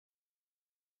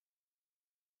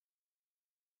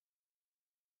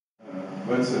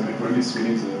but my problem is we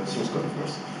need the source code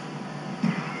first.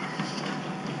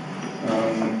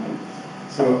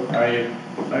 So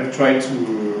I've tried to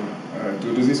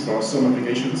do this for some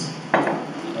applications.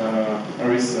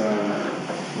 There is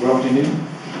work you need.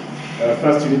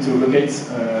 First, you need to locate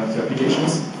the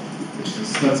applications, which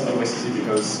is not always easy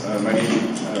because many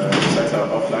websites are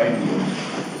offline.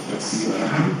 It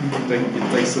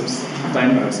takes some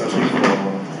time searching for the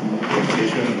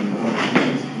application.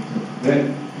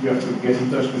 Then you have to get in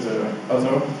touch with the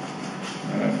author,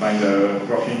 find a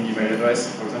working email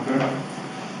address, for example.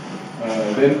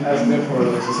 Then ask them for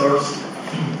the source.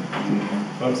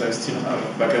 But I still have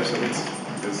backups of it,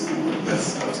 because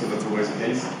that's also not always the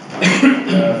case.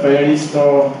 Finally,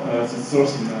 store the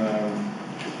source in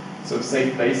some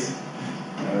safe place,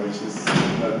 which is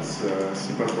not a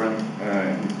simple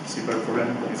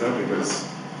problem either, because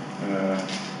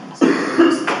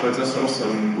but the source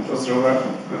on Australia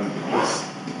was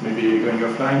maybe going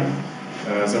offline.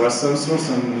 There was some source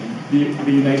on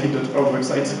beunited.org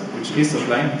website, which is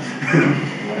offline,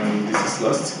 and this is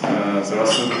lost. There are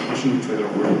some applications which were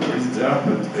already there,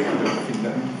 but they couldn't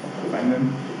find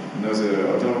them. Now the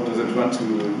author doesn't want to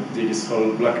do this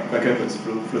whole backup and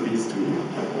floppies to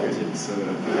get it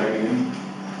again.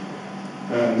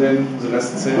 Then the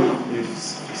last step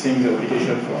is fixing the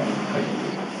application for Haiku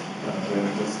when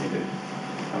that's needed.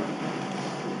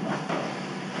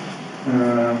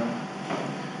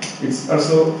 It's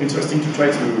also interesting to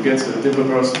try to get the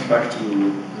developers back to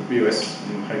the BeOS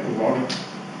in Haiku world.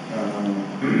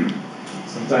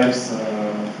 Sometimes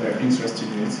they're interested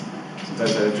in it.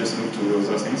 Sometimes they just move to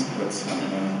other things. But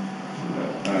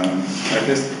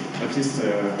at least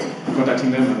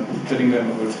contacting them and telling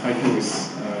them about Haiku is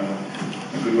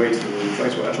a good way to try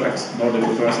to attract more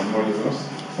developers and more users.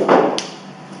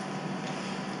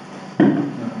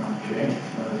 Okay,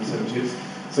 this is it.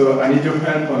 So I need your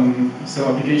help on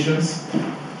some applications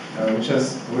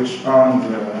which are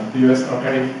on the BeOS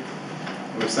archive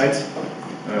website.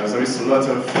 There is a lot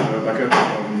of backup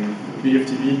from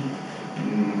BFTP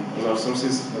and other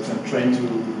sources that I'm trying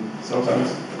to sort out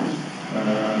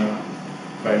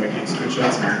by making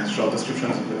screenshots and short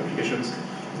descriptions of the applications.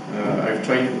 I've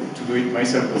tried to do it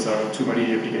myself, but there are too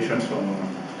many applications for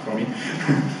me.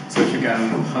 So if you can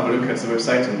have a look at the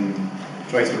website and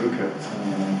try to look at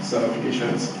some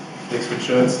applications, take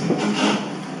screenshots, and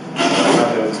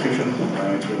add a description.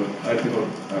 It will help people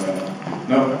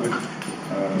know about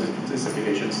these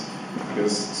applications,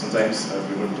 because sometimes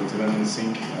people don't even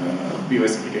think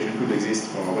BeOS application could exist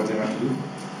for what they want to do.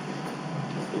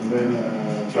 And then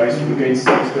try to locate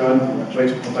source code, try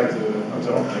to contact the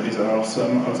author. Maybe there are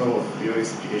some author of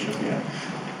BeOS application here.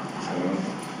 So,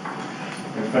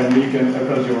 and finally, you can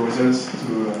upload your results to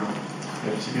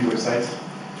the FTP website,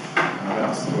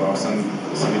 or send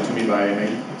it to me by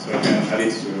mail, so I can add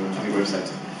it to the website.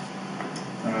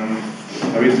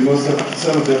 I will do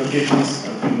some of the applications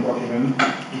I've been working on.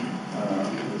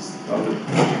 We started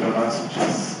Particle Mass, which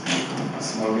is a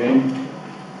small game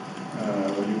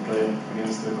where you play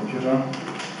against the computer.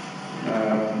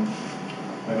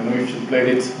 I don't know if you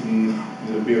played it in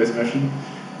the BeOS version.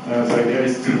 The idea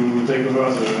is to take over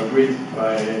the grid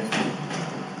by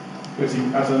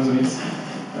putting atoms on it.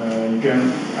 You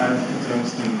can add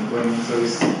atoms, and when there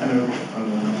is an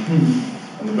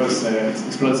on the box, it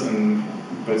explodes and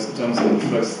puts atoms and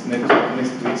plugs next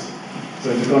to it. So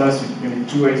in the corners, you need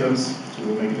 2 atoms to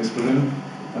make an explosion.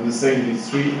 On the side, you need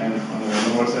 3, and on the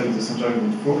normal side, in the center, you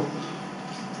need 4.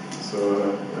 So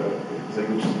they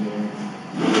go to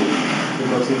the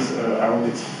boxes around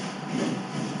it.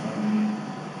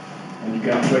 And you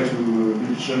can try to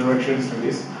build chain reactions like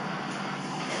this.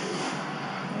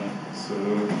 So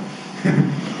you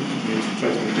need to try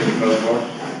to get it out more.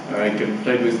 You can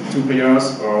play with 2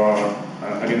 players or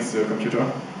against the computer.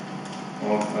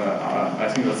 Or I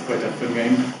think that's quite a fun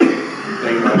game.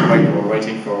 Playing while you're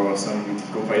waiting for some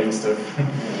compiling stuff.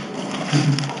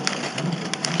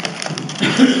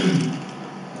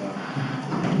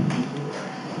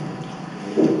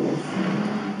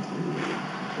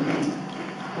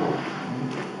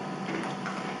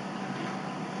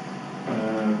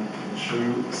 I'll show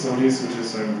you Solis, which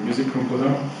is a music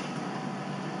composer.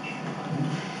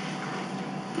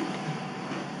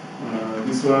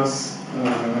 This was an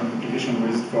application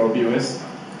released for BeOS,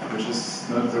 which is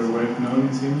not very well known,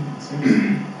 it seems.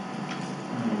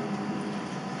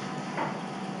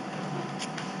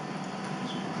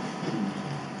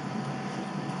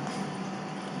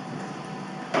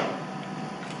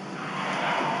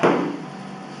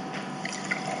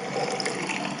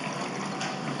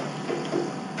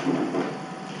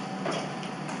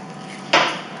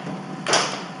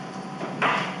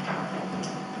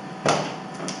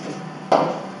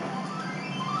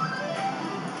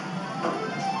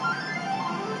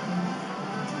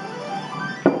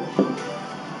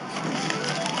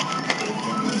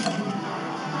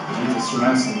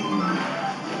 instruments, and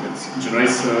it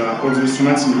generates all the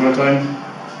instruments in real time.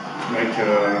 Like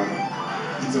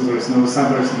so there is no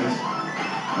samples in it.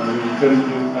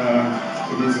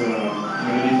 It is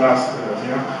melody part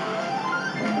here.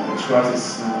 Each part is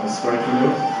square kilo.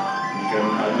 You can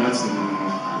add notes and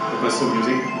also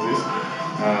music with this.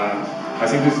 I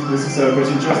think this is a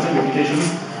pretty interesting application.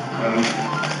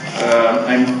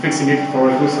 I'm fixing it for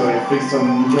Haiku, so I fixed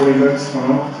some Jory bugs for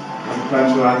now. I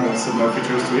plan to add some more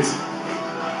features to it.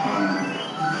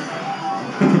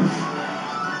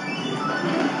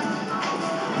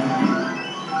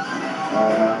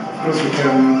 Of course, you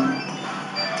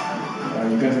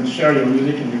can share your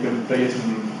music and you can play it in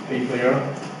a player.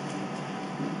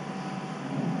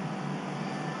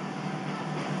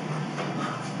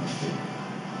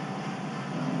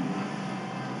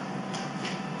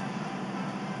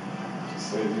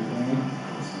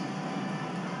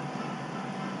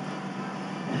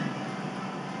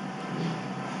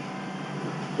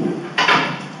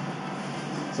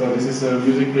 So this is a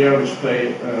music player which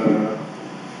play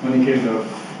any kind of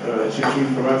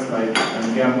chip-tune formats like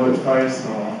Gamboid files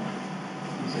or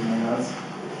something like that.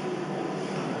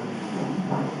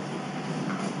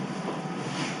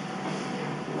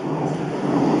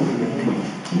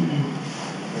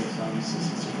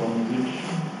 Some music.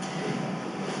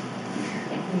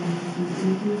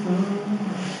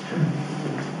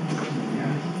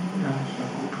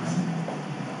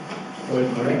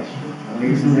 Correct.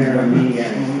 Using their media.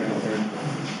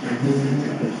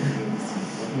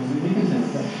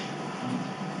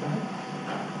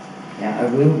 Yeah, I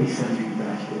will be sending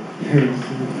back very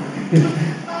soon.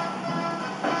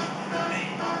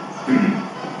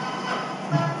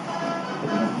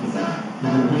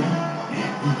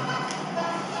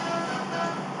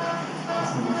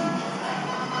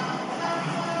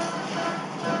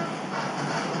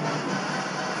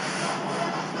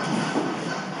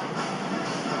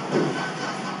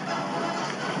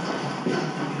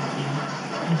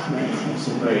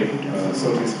 So play so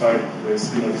this file with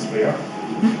this player.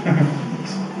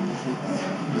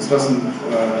 This wasn't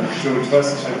sure which was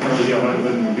already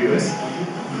available in BeOS.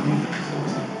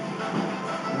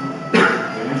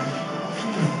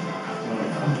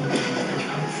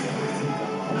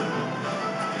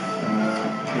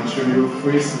 I can show you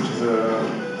Freeze, which is a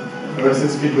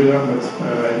RSS speed reader, but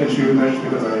I can show you Mesh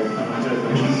because I have an internet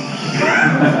connection.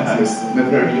 It's not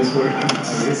very useful on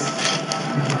this.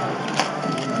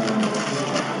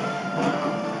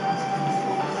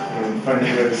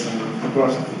 Finally, there is some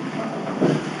support.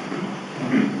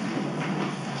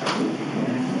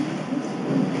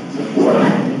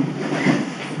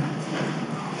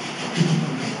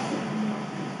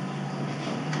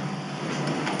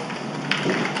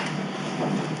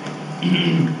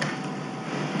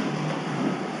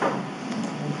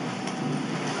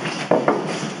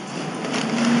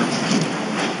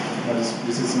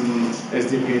 This is an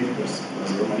SDK because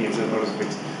there are many examples of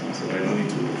it, so I don't need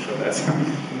to show that.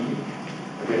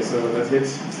 Okay, so that's it.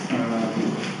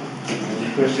 Any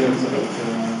questions about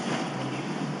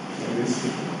this?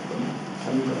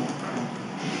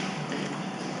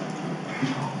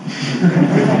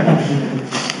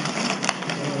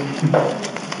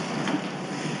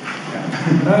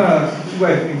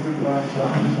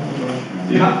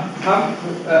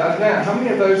 How many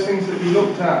of those things that you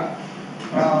looked at,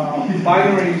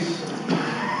 binaries,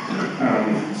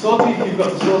 sorted, you've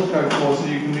got the source code for, so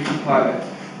you can recompile it?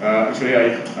 Actually, I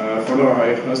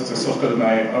host the source code on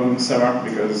my own server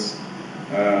because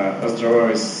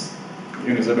HostDrawer is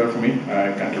unusable for me.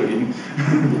 I can't log in.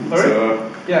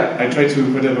 So yeah. I tried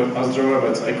to put it on HostDrawer,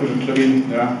 but I couldn't log in.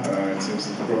 Yeah, it seems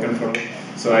broken for me.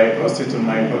 So I host it on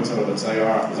my own server, but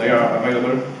they are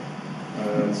available.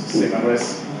 It's the same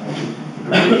address.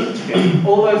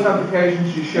 All those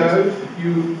applications you showed,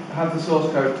 you have the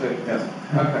source code to? Yes.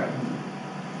 Okay.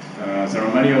 There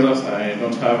are many others I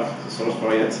don't have the source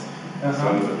for yet, so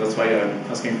that's why I'm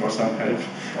asking for some help.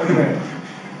 Okay.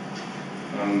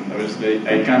 Obviously,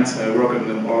 I can't work on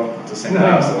them all at the same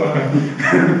time, so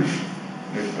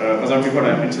if other people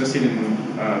are interested in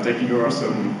taking over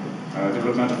some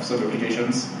development of sub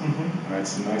applications,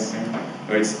 it's a nice thing.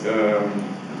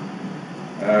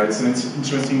 It's an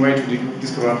interesting way to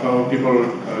discover how people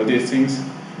did things.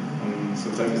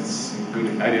 Sometimes it's a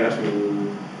good idea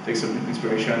to take some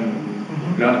inspiration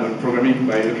and learn about programming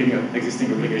by looking at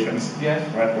existing applications,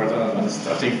 rather than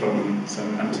starting from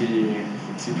some empty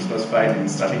C++ file and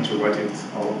starting to write it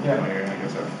all by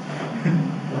yourself.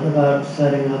 What about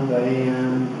setting up a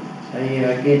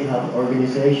GitHub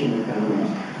organization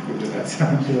account? Could do that. To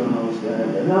host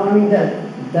no, I mean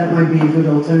that might be a good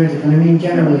alternative. And I mean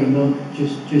generally, not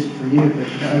just for you, but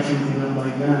to have something up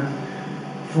like that.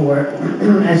 for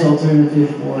as alternative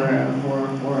for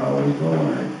Haiku, or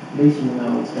at least you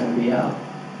know it's going to be out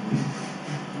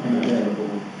and available.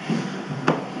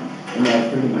 And that's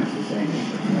pretty much the same.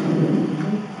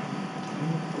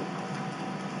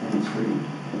 And it's free.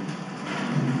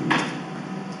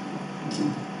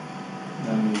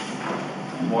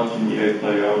 Watching the AI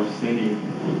player, I was thinking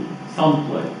sound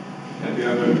play. Have you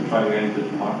ever tried to get in touch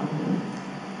with Marco?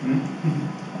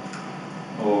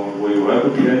 Or were you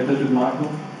able to get in touch with Marco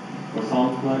for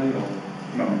sound play? Or?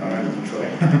 No, I haven't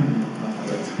tried.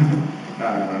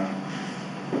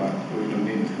 But we don't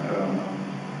need.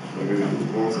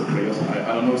 We also players. I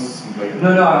don't know some players.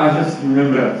 No, I just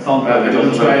remember sound play. I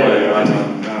don't try. Player, I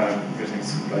don't using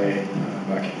some play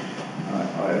back.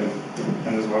 I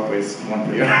just work with one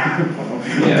player.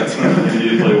 Yeah, it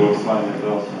usually works fine as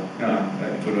well. So.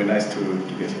 It would be nice to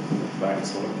get it back and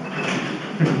so on.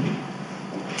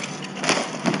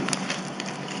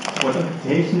 What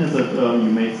application is it you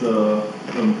made the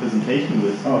presentation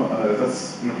with? Oh, that's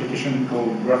an application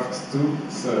called Graphics 2.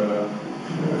 It's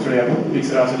actually a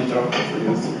pixel art editor that we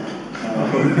use.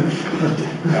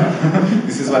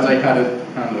 This is what I had at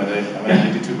hand when I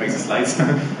needed to make the slides, but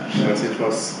it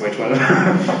works quite well.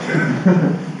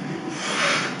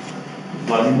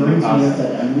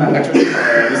 Actually,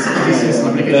 this is an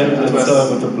application that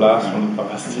was with a blast from the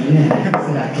past. Yeah,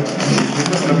 exactly. This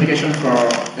was an application for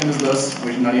MS-DOS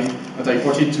originally, but I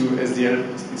ported to SDL.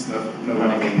 It's not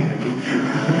running in Haiku.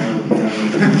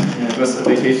 It was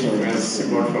updated with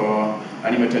support for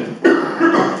animated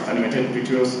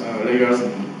pictures, layers,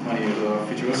 and many other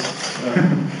features.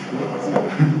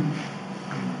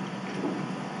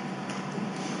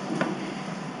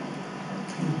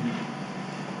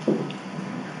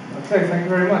 Okay, thank you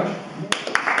very much.